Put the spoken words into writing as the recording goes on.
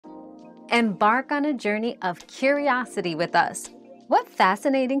Embark on a journey of curiosity with us. What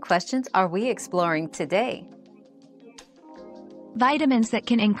fascinating questions are we exploring today? Vitamins that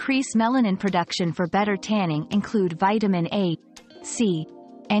can increase melanin production for better tanning include vitamin A, C,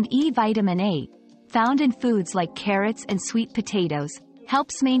 and E. Vitamin A, found in foods like carrots and sweet potatoes,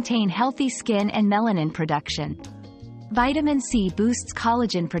 helps maintain healthy skin and melanin production. Vitamin C boosts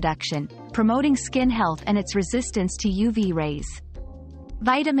collagen production, promoting skin health and its resistance to UV rays.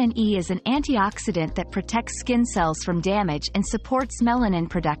 Vitamin E is an antioxidant that protects skin cells from damage and supports melanin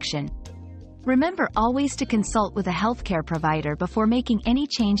production. Remember always to consult with a healthcare provider before making any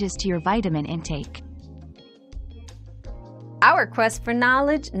changes to your vitamin intake. Our quest for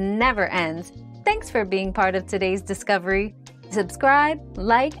knowledge never ends. Thanks for being part of today's discovery. Subscribe,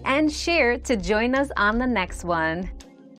 like, and share to join us on the next one.